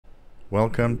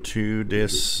Welcome to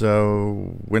this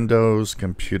Windows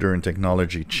Computer and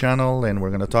Technology channel, and we're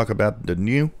going to talk about the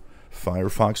new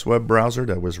Firefox web browser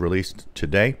that was released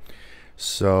today.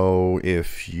 So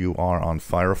if you are on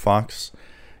Firefox,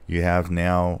 you have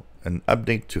now an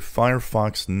update to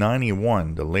Firefox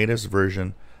 91, the latest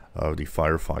version of the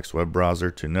Firefox web browser.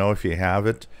 To know if you have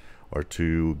it or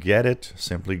to get it,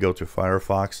 simply go to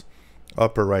Firefox,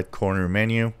 upper right corner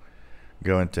menu,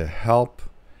 go into Help,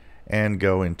 and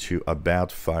go into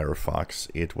About Firefox.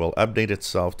 It will update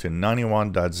itself to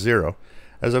 91.0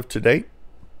 as of today,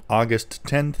 August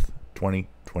 10th,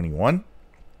 2021.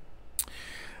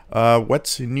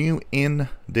 What's new in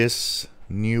this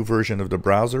new version of the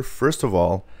browser? First of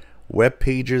all, web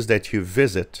pages that you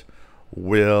visit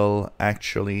will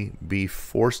actually be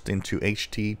forced into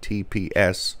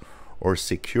HTTPS or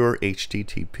secure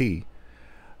HTTP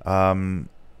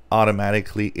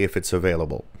automatically if it's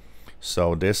available.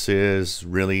 So this is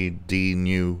really the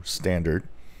new standard.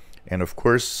 And of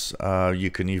course, you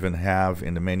can even have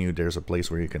in the menu, there's a place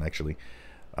where you can actually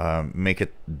make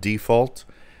it default.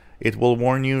 It will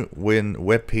warn you when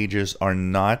web pages are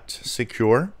not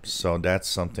secure. So that's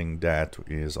something that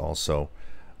is also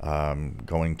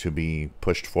going to be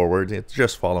pushed forward. It's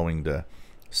just following the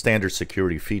standard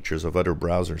security features of other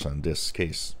browsers on this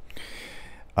case.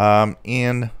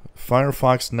 In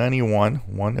Firefox 91,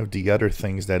 one of the other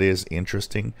things that is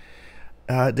interesting,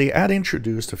 they had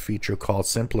introduced a feature called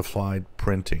Simplified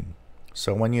printing.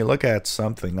 So when you look at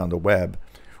something on the web,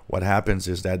 what happens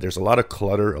is that there's a lot of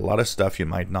clutter, a lot of stuff you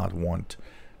might not want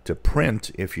to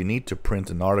print if you need to print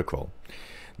an article.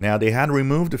 Now they had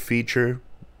removed the feature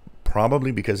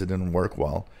probably because it didn't work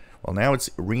well. Well, now it's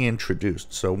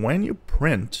reintroduced. So when you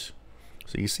print,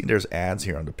 so you see there's ads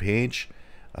here on the page.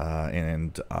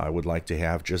 And I would like to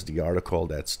have just the article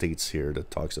that states here that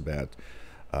talks about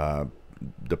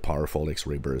the powerful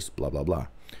X-ray burst, blah, blah, blah.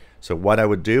 So what I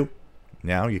would do,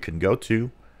 now you can go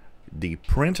to the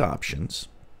print options,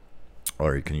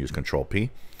 or you can use Control P.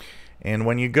 And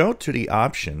when you go to the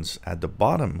options at the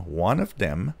bottom, one of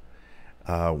them,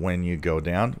 when you go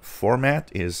down, format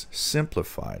is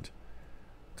simplified.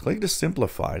 Click the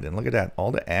simplified and look at that.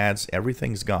 All the ads,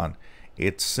 everything's gone.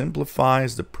 It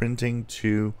simplifies the printing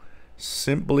to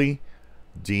simply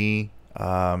the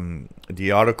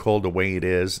article the way it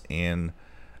is in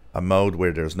a mode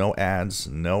where there's no ads,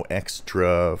 no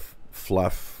extra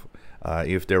fluff.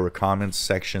 If there were comments,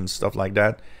 sections, stuff like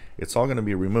that, it's all going to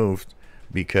be removed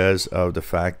because of the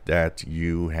fact that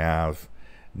you have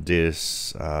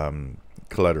this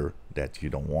clutter that you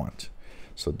don't want.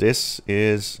 So this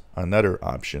is another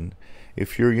option.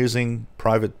 If you're using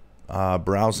private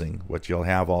browsing, what you'll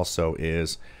have also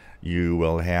is you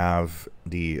will have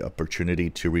the opportunity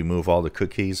to remove all the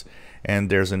cookies, and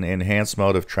there's an enhanced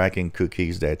mode of tracking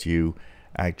cookies that you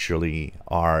actually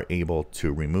are able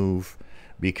to remove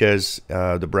because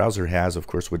the browser has, of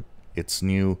course, with its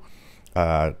new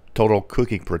total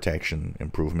cookie protection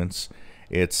improvements,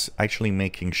 it's actually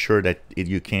making sure that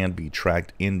you can be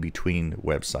tracked in between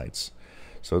websites.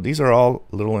 So these are all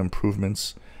little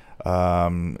improvements.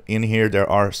 In here there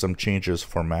are some changes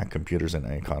for Mac computers in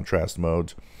a contrast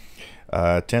mode.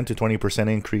 10 to 20%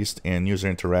 increase in user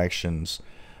interactions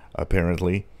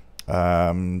apparently.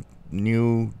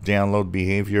 New download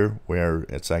behavior where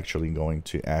it's actually going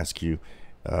to ask you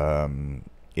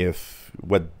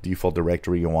what default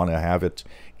directory you want to have it,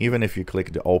 even if you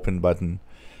click the open button,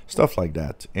 stuff like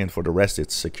that. And for the rest,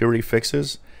 it's security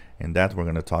fixes, and that we're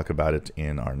going to talk about it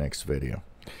in our next video.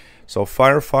 So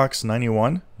Firefox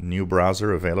 91, new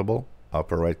browser available,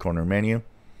 upper right corner menu,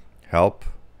 Help,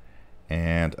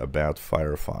 and About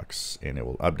Firefox, and it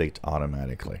will update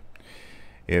automatically.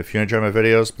 If you enjoy my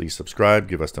videos, please subscribe,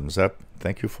 give us thumbs up.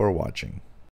 Thank you for watching.